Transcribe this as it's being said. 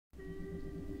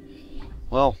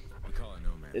Well, We call it no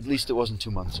man's at least it wasn't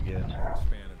 2 months again.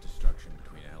 span of destruction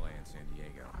between LA and San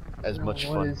Diego. As Oh, much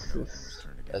what fun. is this?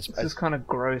 As, This as is kind of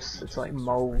gross. It's like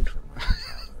mold.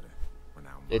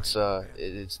 it's the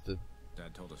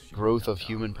Dad told us she growth moved of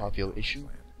human downtown, population.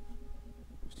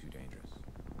 It was too dangerous.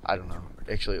 I don't know.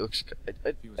 Actually, it looks.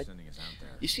 He was sending us out there.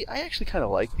 You see, I actually kind of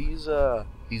like these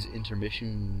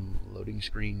intermission loading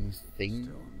screen things.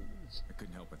 I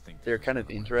couldn't help but think this They're was kind of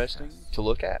another one interesting tests, to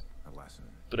look at, a lesson.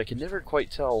 but I can never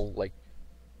quite tell like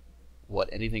what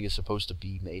anything is supposed to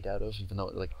be made out of, even though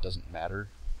it like doesn't matter.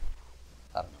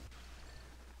 I don't know.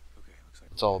 Okay, looks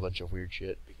like It's all a bunch of weird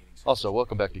shit. beginning Also,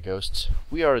 welcome back to Ghosts.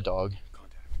 We are a dog.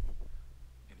 contact.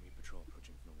 Enemy patrol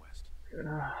approaching from the west.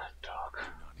 Dog. Do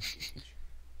not engage.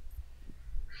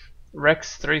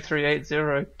 Rex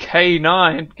 3380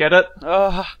 K9. Get it?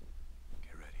 Ah.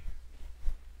 Get ready.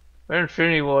 We're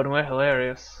Infinity Ward and we're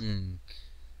hilarious. Hmm.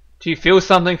 Do you feel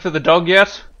something for the dog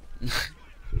yet?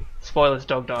 Spoilers,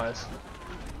 dog dies.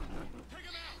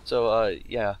 So,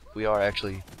 yeah, we are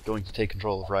actually going to take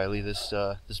control of Riley this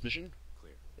mission.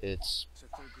 Clear. It's It's a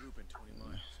third group in 20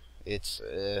 miles. it's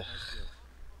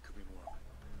Could be more.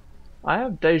 I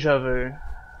have deja vu.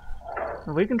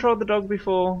 Have we controlled the dog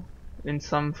before? In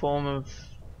some form of...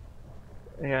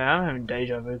 Yeah, I'm having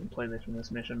deja vu completely from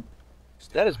this mission.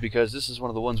 that is because this is one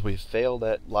of the ones we failed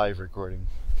at live recording.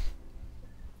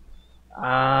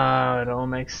 Ah, it all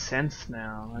makes sense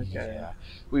now. Okay. Yeah,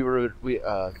 we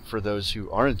for those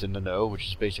who aren't in the know, which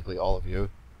is basically all of you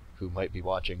who might be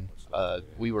watching,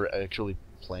 we were actually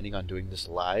planning on doing this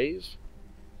live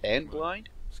and blind,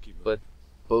 but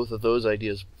both of those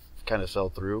ideas kind of fell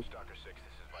through.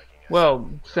 Well,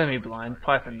 semi-blind.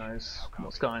 Python knows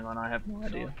what's going on. I have no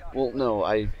idea. Well, no,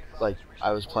 I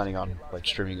was planning on like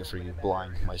streaming it for you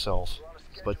blind myself,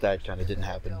 but that kind of didn't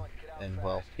happen. And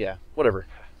well, yeah, whatever,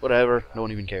 no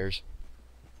one even cares.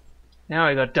 Now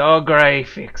we got dog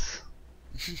graphics.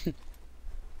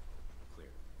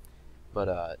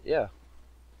 But yeah,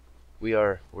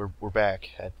 we're back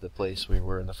at the place we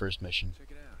were in the first mission. Check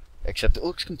it out. Except it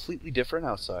looks completely different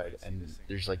outside, and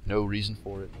there's like no reason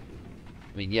for it.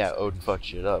 I mean, yeah, Odin fucked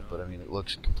shit up, but I mean, it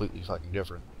looks completely fucking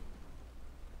different.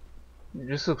 It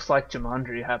just looks like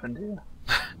Jumanji happened here.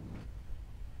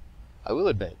 I will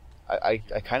admit, I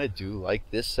kind of do like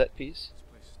this set piece,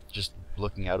 just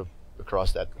looking out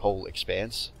across that whole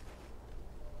expanse.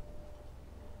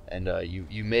 And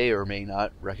you may or may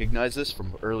not recognize this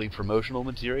from early promotional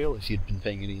material if you'd been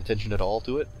paying any attention at all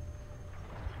to it.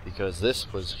 Because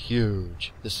this was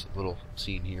huge, this little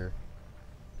scene here.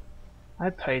 I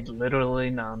paid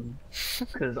literally none.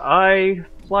 Because I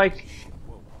like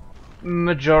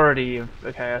majority of...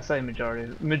 Okay, I say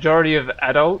majority. Majority of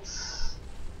adults.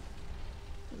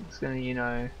 I'm just gonna, you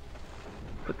know,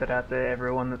 put that out there.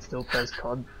 Everyone that still plays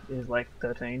COD is like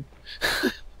 13.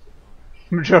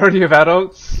 Majority of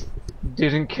adults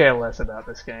didn't care less about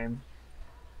this game.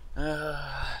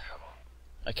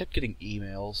 I kept getting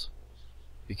emails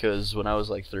because when I was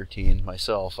like 13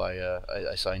 myself, I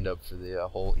signed up for the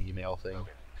whole email thing.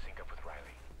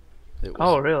 It was,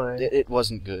 Oh, really? It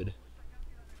wasn't good.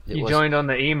 You joined on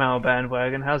the email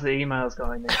bandwagon. How's the emails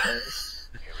going these days?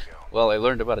 Well, I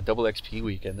learned about a double XP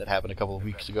weekend that happened a couple of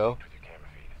weeks ago.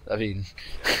 I mean,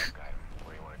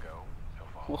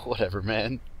 whatever,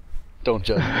 man. Don't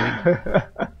judge me.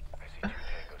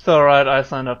 It's alright, I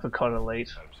signed up for COD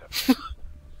Elite.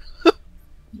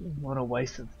 What a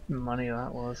waste of money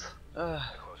that was.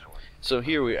 So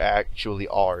here we actually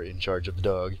are in charge of the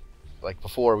dog. Like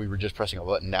before we were just pressing a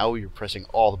button, now we are pressing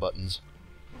all the buttons.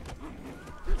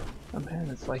 Oh man,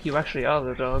 it's like you actually are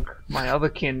the dog. My other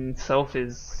kin self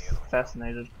is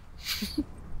fascinated.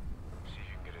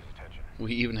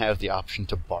 We even have the option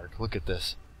to bark. Look at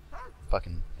this.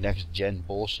 Fucking next gen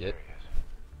bullshit.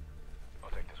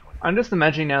 I'm just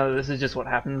imagining now that this is just what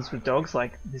happens with dogs,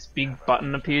 like this big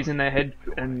button appears in their head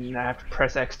and they have to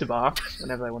press X to bark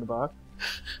whenever they want to bark.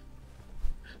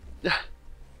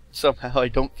 Somehow I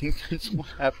don't think that's what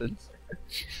happens.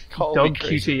 Call me Dog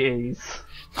crazy.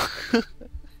 QTEs.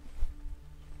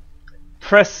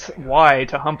 Press Y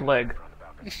to hump leg.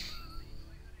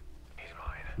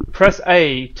 Press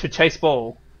A to chase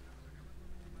ball.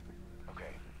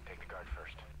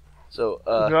 So,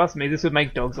 If you ask me, this would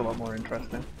make dogs a lot more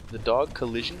interesting. the dog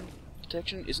collision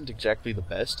detection isn't exactly the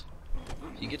best.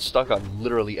 You get stuck on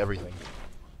literally everything.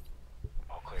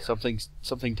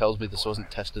 Something tells me this wasn't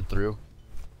tested through.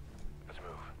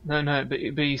 No, but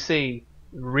you see,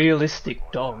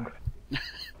 realistic dog.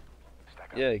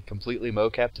 Yeah, completely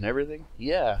mocapped and everything.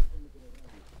 Yeah.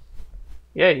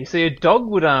 Yeah, you see, a dog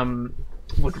would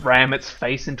ram its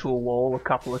face into a wall a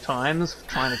couple of times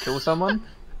trying to kill someone.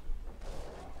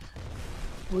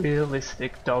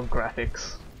 Realistic dog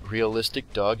graphics.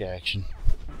 Realistic dog action.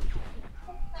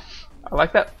 I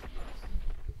like that.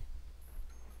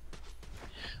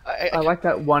 I I like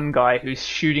that one guy who's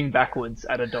shooting backwards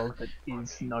at a dog that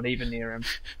is not even near him.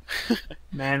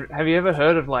 Man, have you ever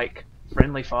heard of like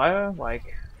friendly fire?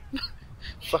 Like,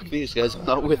 fuck these guys, I'm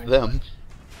not with them.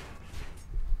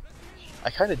 I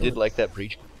kind of did like that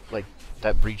breach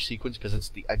sequence because it's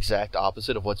the exact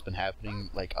opposite of what's been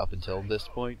happening like up until this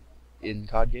point in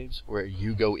COD games, where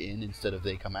you go in instead of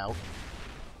they come out.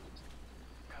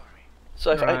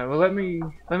 So right, well, let me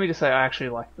just say I actually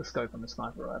like the scope on the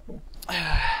sniper rifle.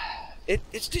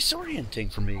 it's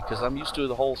disorienting for me because I'm used to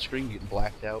the whole screen getting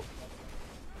blacked out.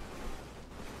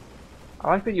 I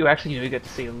like that you actually do get to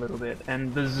see a little bit,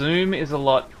 and the zoom is a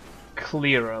lot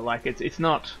clearer. Like it's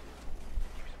not.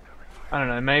 I don't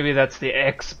know. Maybe that's the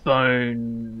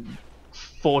X-Bone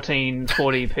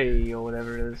 1440p or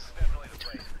whatever it is.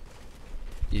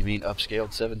 You mean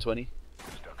upscaled 720?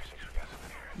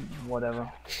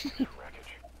 Whatever.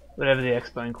 Whatever the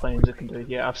X-Bone claims it can do.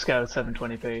 Yeah, upscaled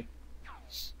 720p.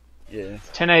 Yeah. It's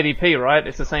 1080p, right?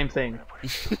 It's the same thing.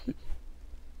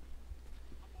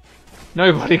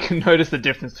 Nobody can notice the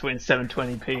difference between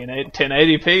 720p and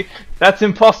 1080p. That's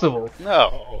impossible.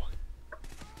 No.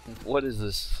 What is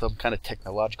this? Some kind of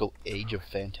technological age of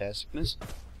fantasticness?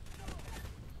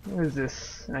 What is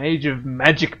this? An age of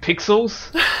magic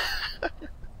pixels?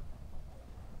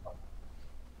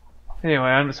 Anyway,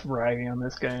 I'm just ragging on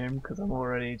this game because I'm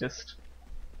already just...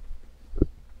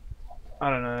 I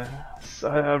don't know.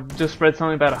 So I've just read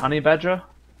something about a honey badger.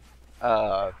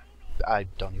 I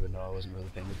don't even know. I wasn't really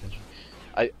paying attention.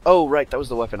 Oh, right, that was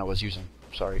the weapon I was using.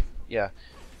 Sorry. Yeah.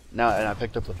 Now, and I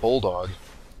picked up the bulldog,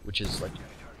 which is like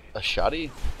a shotty,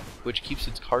 which keeps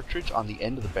its cartridge on the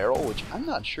end of the barrel, which I'm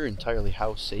not sure entirely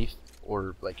how safe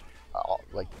or like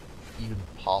even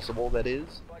possible that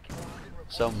is.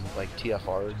 Some like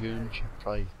TFR goon should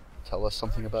probably tell us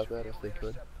something about that if they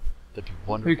could. That'd be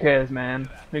wonderful. Who cares, man?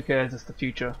 Who cares? It's the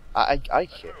future. I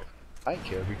care. I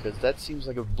care because that seems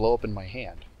like it would blow up in my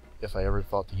hand if I ever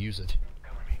thought to use it.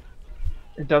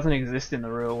 It doesn't exist in the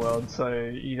real world, so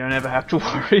you don't ever have to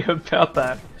worry about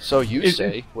that. So you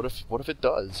say, what if it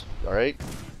does? All right.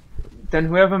 Then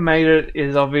whoever made it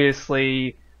is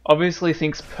obviously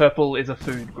thinks purple is a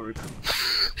food group.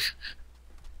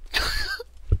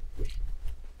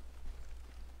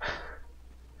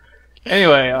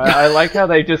 Anyway, I like how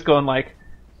they've just gone like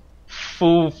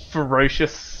full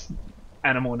ferocious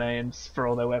animal names for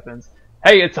all their weapons.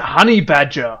 Hey, it's a honey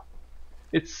badger.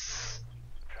 It's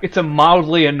a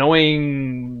mildly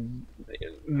annoying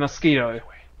mosquito.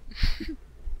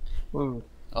 Ooh.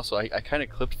 Also, I kind of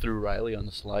clipped through Riley on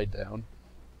the slide down.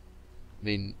 I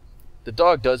mean, the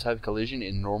dog does have collision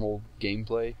in normal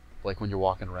gameplay, like when you're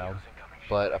walking around,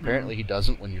 but apparently he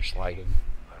doesn't when you're sliding.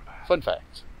 Fun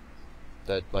facts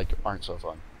that like aren't so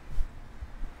fun.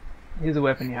 Here's a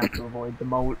weapon you have to avoid: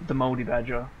 the moldy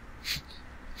badger.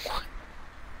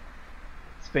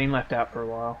 It's been left out for a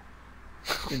while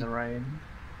in the rain.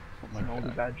 Oh my Moldy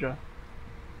God. badger.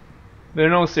 But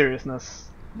in all seriousness,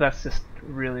 that's just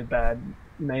really bad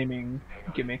naming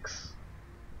gimmicks.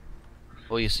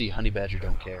 Well, you see, honey badger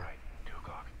don't care.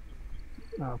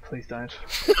 Oh, please don't.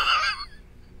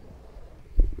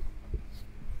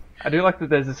 I do like that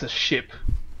there's a ship.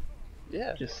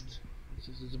 Yeah, Just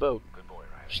this is a boat.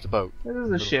 Just a boat. this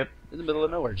is a ship. In the middle of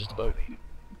nowhere, just a boat.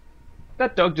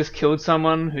 That dog just killed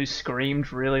someone who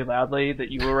screamed really loudly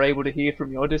that you were able to hear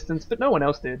from your distance, but no one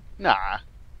else did. Nah.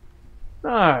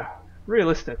 No,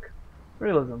 realistic.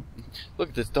 Realism. Look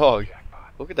at this dog.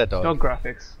 Look at that dog. Dog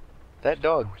graphics. That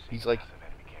dog. He's like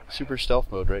super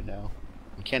stealth mode right now.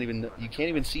 You can't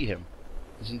even see him.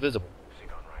 He's invisible.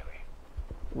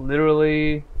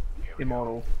 Literally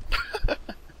immortal.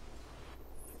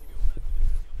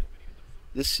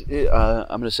 This, I'm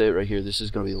gonna say it right here. This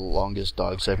is gonna be the longest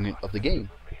dog segment of the game.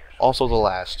 Also the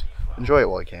last. Enjoy it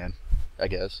while you can, I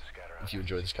guess. If you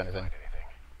enjoy this kind of thing.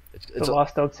 It's The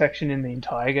last dog section in the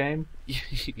entire game.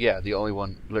 yeah, the only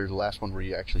one, or the last one where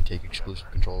you actually take exclusive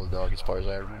control of the dog, as far as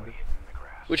I remember.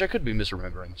 Which I could be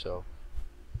misremembering. So.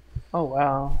 Oh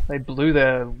wow, they blew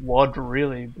their wad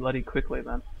really bloody quickly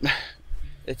then.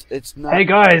 It's not. Hey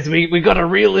guys, we got a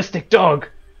realistic dog.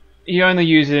 You only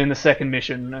use it in the second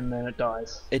mission and then it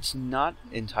dies. It's not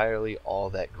entirely all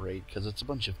that great because it's a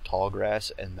bunch of tall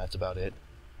grass and that's about it.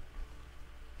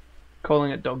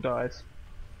 Calling it dog dies.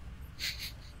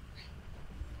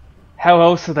 How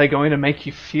else are they going to make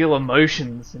you feel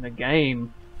emotions in a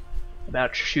game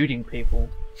about shooting people?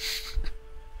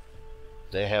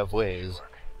 They have ways.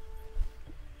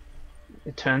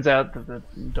 it turns out that the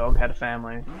dog had a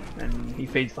family, and he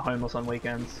feeds the homeless on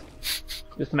weekends,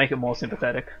 just to make it more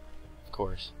sympathetic. Of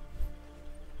course.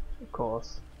 Of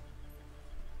course.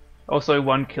 Also,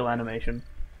 one kill animation.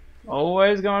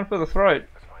 Always going for the throat.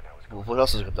 Well, what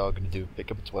else is a dog going to do?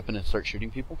 Pick up its weapon and start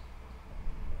shooting people?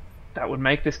 That would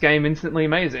make this game instantly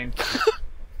amazing.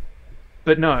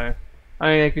 But no. I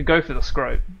mean, they could go for the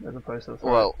scrote as opposed to the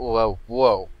throat.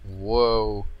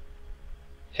 Whoa.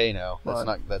 Hey now, What?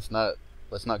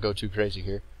 let's not go too crazy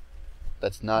here.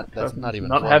 That's not even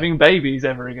Not funny. having babies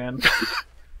ever again.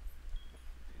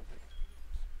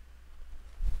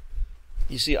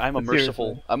 You see, I'm a But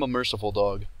merciful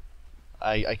dog.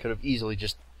 I could have easily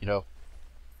just,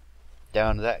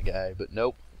 downed that guy, but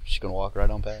nope. Just gonna walk right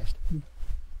on past.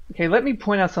 Okay, let me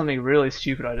point out something really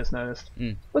stupid I just noticed.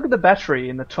 Mm. Look at the battery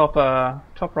in the top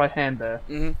right hand there.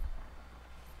 Mm-hmm.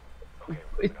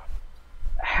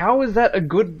 How is that a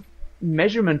good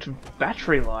measurement of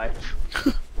battery life?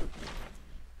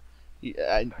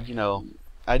 Yeah,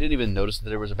 I didn't even notice that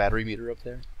there was a battery meter up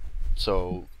there.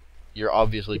 So, you're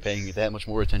obviously paying that much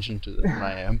more attention to it than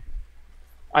I am.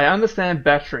 I understand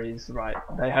batteries, right?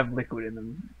 They have liquid in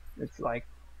them. It's like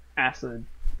acid,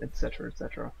 etc.,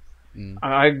 etc. Mm.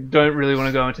 I don't really want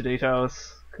to go into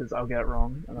details because I'll get it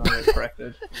wrong and I'll get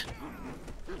corrected.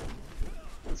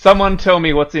 Someone tell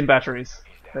me what's in batteries.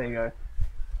 There you go.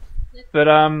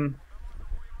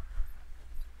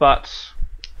 But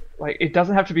like it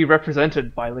doesn't have to be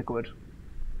represented by liquid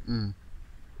Mm.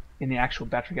 in the actual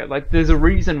battery code. Like there's a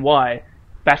reason why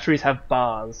batteries have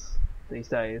bars these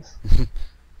days.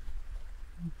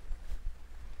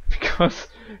 Because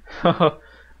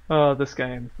oh, this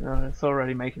game, it's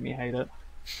already making me hate it.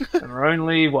 And we're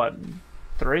only what,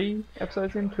 3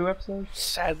 episodes in? 2 episodes?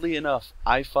 Sadly enough,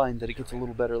 I find that it gets a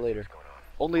little better later.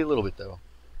 Only a little bit though.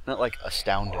 Not like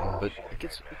astounding, but it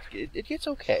gets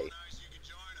okay.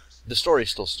 The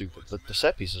story's still stupid, but the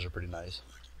set pieces are pretty nice.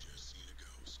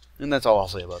 And that's all I'll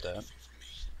say about that.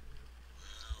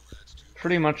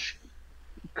 Pretty much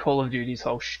Call of Duty's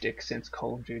whole shtick since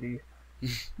Call of Duty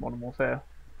Modern Warfare.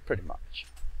 Pretty much.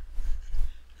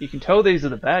 You can tell these are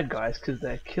the bad guys because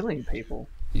they're killing people.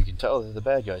 You can tell they're the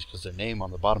bad guys because their name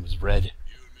on the bottom is red.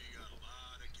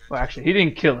 Well, actually, he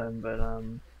didn't kill him, but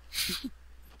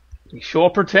he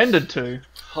sure pretended to.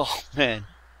 Oh man,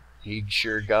 he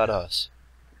sure got us.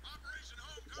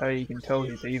 So you can tell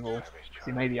he's evil because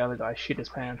he made the other guy shit his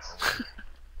pants.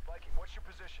 Viking, what's your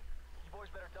position? You boys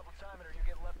better double time it or you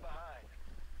get left behind.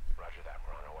 Roger that,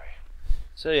 we're on our way.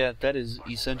 So yeah, that is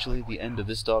essentially the end of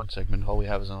this dog segment. All we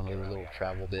have is another little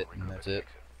travel bit, and that's it.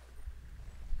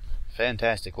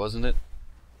 Fantastic, wasn't it?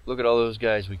 Look at all those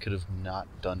guys we could have not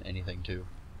done anything to,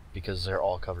 because they're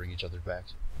all covering each other's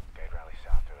backs. Okay, rally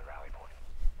south to the rally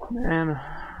point. Man,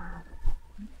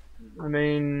 I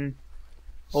mean,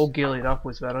 all gillied up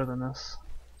was better than this.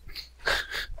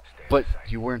 But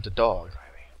you weren't a dog,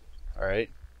 alright?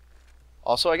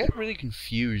 Also, I got really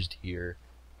confused here.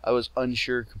 I was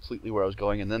unsure completely where I was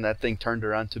going, and then that thing turned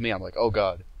around to me. I'm like, oh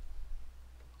god.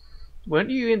 Weren't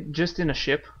you just in a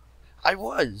ship? I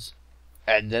was!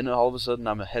 And then all of a sudden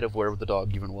I'm ahead of where the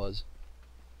dog even was.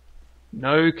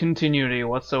 No continuity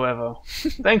whatsoever.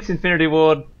 Thanks, Infinity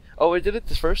Ward. Oh, I did it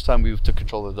the first time we took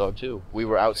control of the dog too. We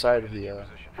were outside of the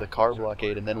car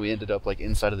blockade, and then we ended up like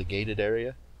inside of the gated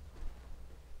area.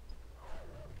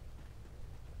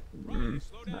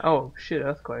 Oh shit,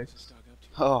 earthquakes.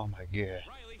 Oh my god.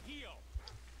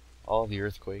 All the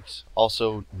earthquakes.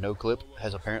 Also, no clip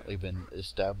has apparently been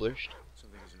established.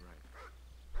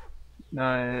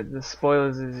 No, the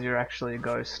spoilers is you're actually a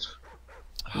ghost.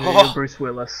 You're Oh, Bruce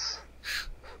Willis.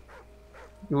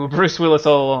 You were Bruce Willis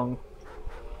all along.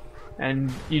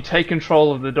 And you take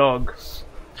control of the dog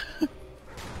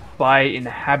by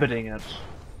inhabiting it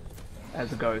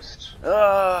as a ghost.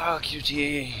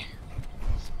 QT.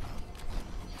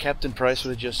 Captain Price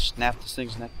would have just snapped this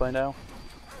thing's neck by now.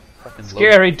 Fucking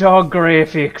Scary dog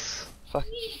graphics!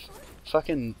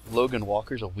 Fucking Logan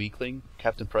Walker's a weakling.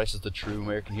 Captain Price is the true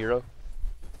American hero.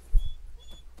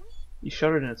 You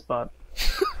shot it in its butt.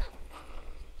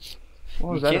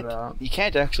 What was that about? You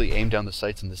can't actually aim down the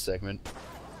sights in this segment.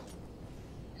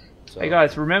 So. Hey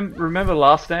guys, remember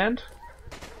Last Stand?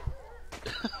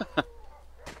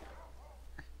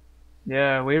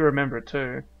 Yeah, we remember it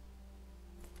too.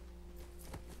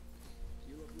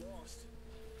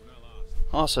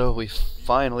 Also, we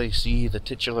finally see the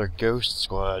titular Ghost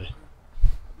Squad.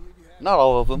 Not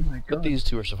all of them, Oh my but God. these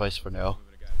two are suffice for now.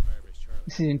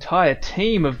 It's an entire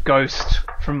team of Ghost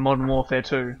from Modern Warfare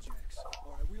 2.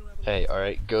 Hey,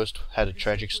 alright, Ghost had a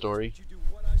tragic story.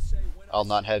 I'll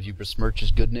not have you besmirch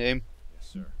his good name.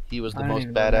 He was the I don't most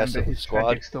even badass remember of the his squad.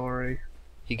 tragic story.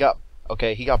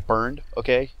 He got burned.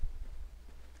 Okay.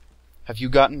 Have you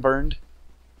gotten burned?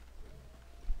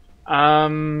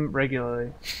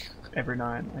 Regularly. Every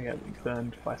night I get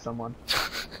burned by someone.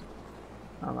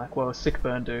 I'm like, well, sick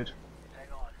burn, dude. Hang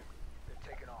on. They're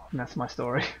taking off. And that's my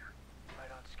story.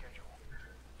 Right on schedule.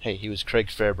 Hey, he was Craig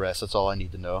Fairbrass. That's all I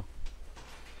need to know.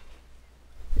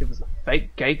 It was a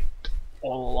fake gate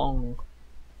all along.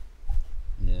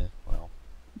 Yeah. Well,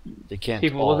 they can't.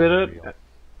 People all look at be it. real.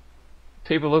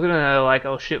 People look at it and they're like,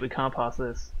 oh shit, we can't pass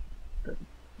this.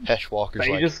 Hesh Walker's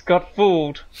They like. just got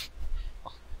fooled.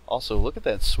 Also, look at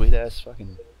that sweet ass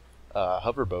fucking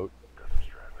hoverboat. Got some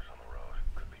stragglers on the road.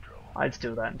 Could be trouble. I'd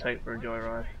steal that and take it for a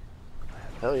joyride.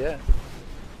 Hell yeah.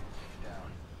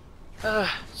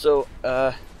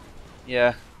 Down.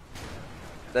 Yeah.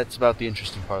 That's about the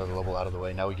interesting part of the level out of the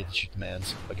way. Now we get to shoot the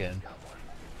mans again.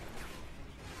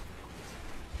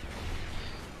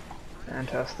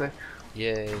 Fantastic.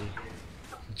 Yay.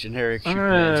 Generic shoot I'm the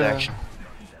gonna- mans action.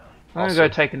 I'm gonna Also-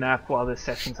 go take a nap while this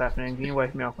section's happening. Can you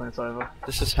wake me up when it's over?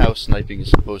 This is how sniping is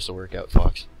supposed to work out,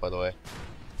 Fox, by the way.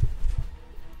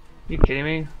 You kidding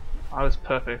me? I was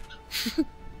perfect.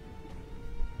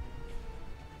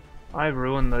 I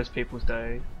ruined those people's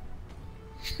day.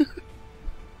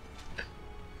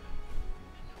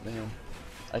 Man,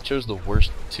 I chose the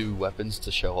worst two weapons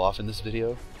to show off in this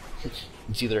video.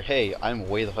 It's either, hey, I'm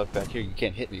way the fuck back here, you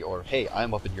can't hit me, or hey,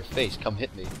 I'm up in your face, come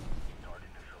hit me. Target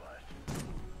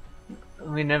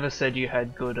neutralized. We never said you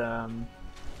had good,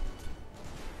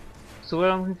 So what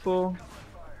I'm looking for?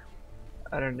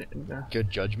 I don't know. Good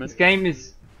This judgment. game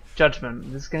is...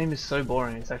 Judgment. This game is so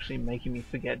boring, it's actually making me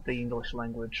forget the English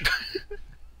language.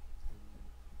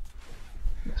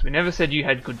 Yes, we never said you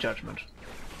had good judgment.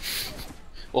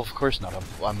 Well, of course not.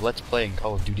 I'm Let's Playing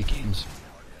Call of Duty games.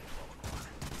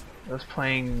 I was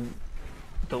playing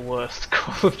the worst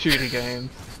Call of Duty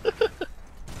games.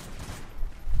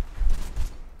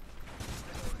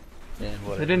 And But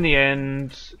whatever. in the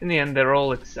end, they're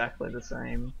all exactly the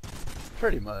same.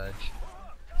 Pretty much.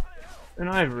 And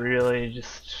I really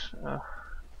just...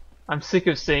 I'm sick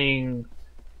of seeing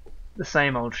the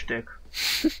same old shtick.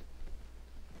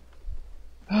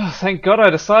 Oh, thank God I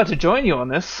decided to join you on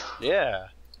this. Yeah.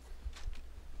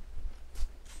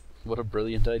 What a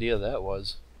brilliant idea that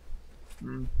was.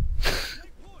 Mm.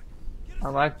 I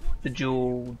like the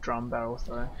dual drum barrels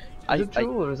though. Is it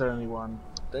dual or is there only one?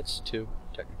 That's two,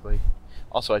 technically.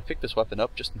 Also, I picked this weapon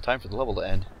up just in time for the level to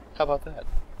end. How about that?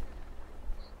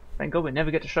 Thank God we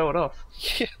never get to show it off.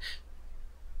 Yeah,